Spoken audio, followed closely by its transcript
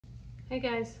Hey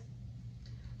guys,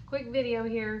 quick video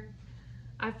here.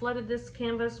 I flooded this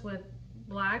canvas with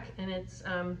black and it's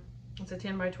a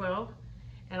 10 by 12,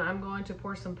 and I'm going to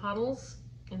pour some puddles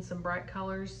in some bright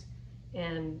colors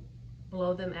and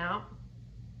blow them out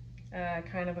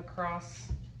kind of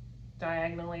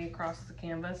diagonally across the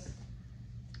canvas.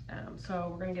 So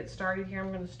we're going to get started here.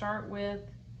 I'm going to start with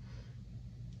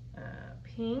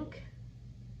pink,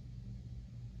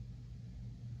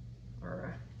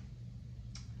 or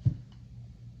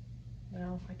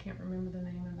well, I can't remember the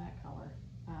name of that color.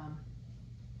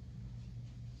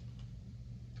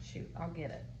 Shoot, I'll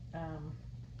get it.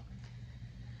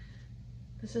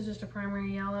 This is just a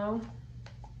primary yellow.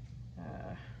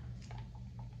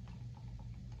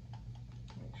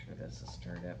 Make sure this is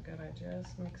stirred up good. I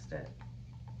just mixed it.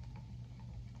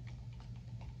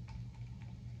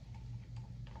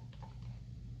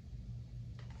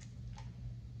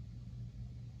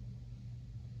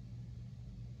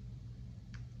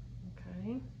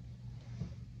 Okay.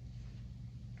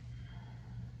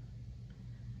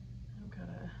 I've got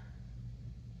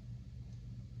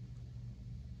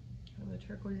the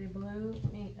turquoisey blue.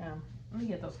 Let me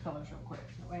get those colors real quick.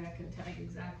 That way I can tell you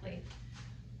exactly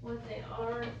what they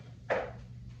are.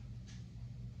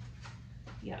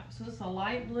 Yeah, so this is a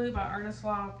light blue by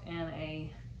Loft and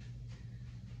a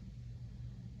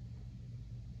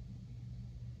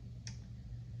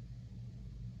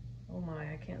oh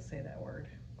my, I can't say that word.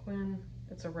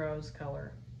 It's a rose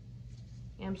color.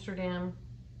 Amsterdam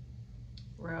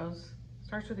rose.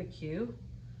 Starts with a Q.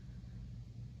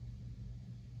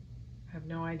 I have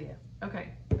no idea.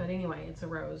 Okay, but anyway, it's a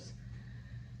rose.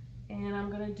 And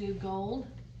I'm gonna do gold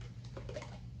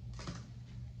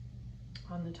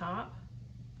on the top.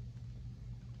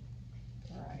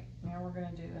 All right, now we're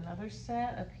gonna do another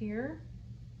set up here.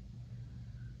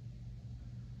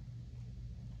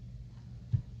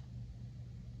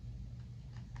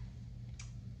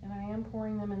 And I am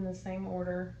pouring them in the same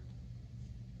order.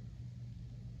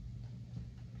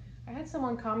 I had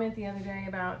someone comment the other day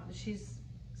about she's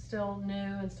still new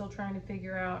and still trying to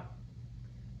figure out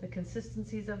the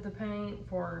consistencies of the paint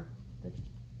for the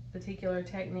particular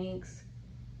techniques.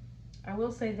 I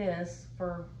will say this,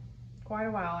 for quite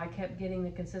a while I kept getting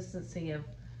the consistency of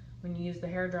when you use the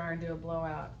hairdryer and do a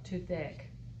blowout too thick.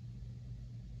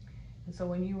 And so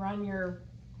when you run your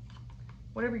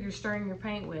whatever you're stirring your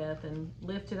paint with and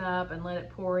lift it up and let it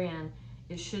pour in,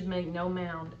 it should make no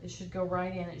mound. It should go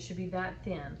right in. It should be that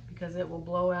thin because it will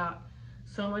blow out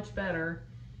so much better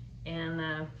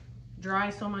and dry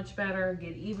so much better,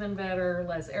 get even better,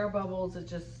 less air bubbles. It's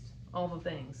just all the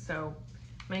things. So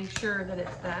make sure that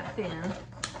it's that thin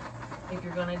if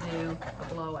you're gonna do a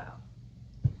blowout.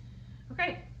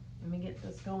 Okay, let me get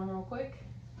this going real quick.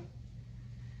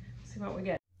 See what we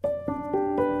get.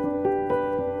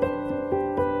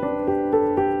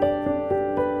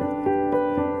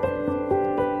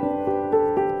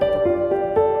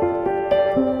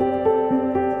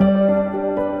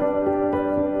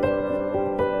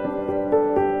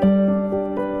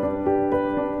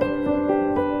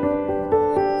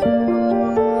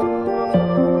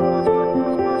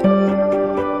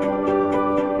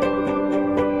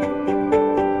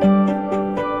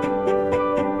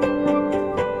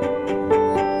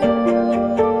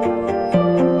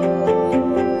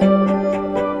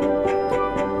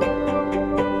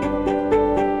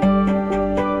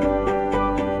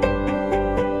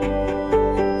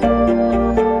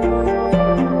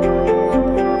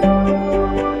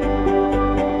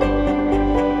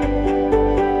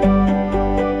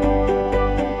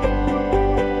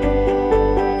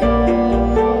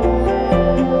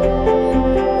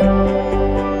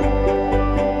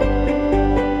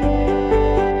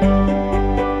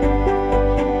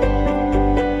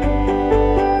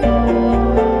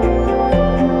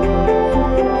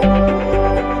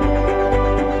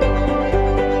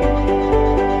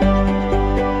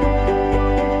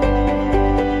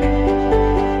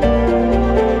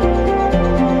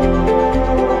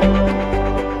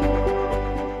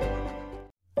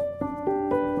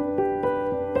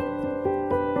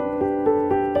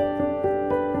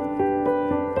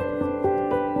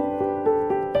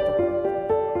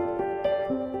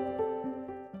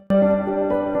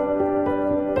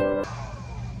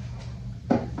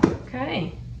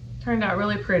 Turned out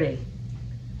really pretty.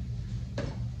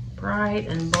 Bright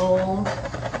and bold.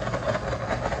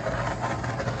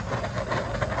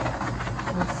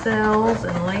 And cells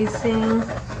and lacing.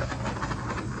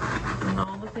 And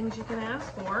all the things you can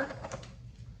ask for.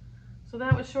 So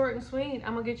that was short and sweet.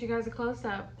 I'm gonna get you guys a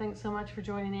close-up. Thanks so much for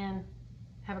joining in.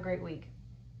 Have a great week.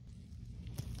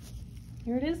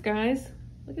 Here it is, guys.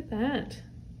 Look at that.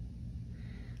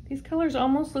 These colors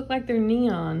almost look like they're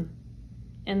neon,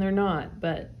 and they're not,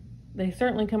 but they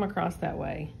certainly come across that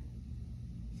way.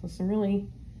 So some really,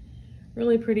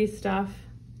 really pretty stuff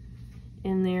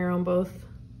in there on both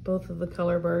of the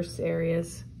color burst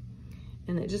areas.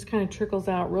 And it just kind of trickles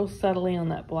out real subtly on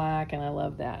that black, and I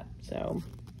love that. So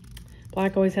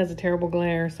black always has a terrible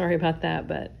glare. Sorry about that,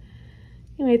 but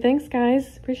anyway, thanks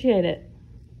guys. Appreciate it.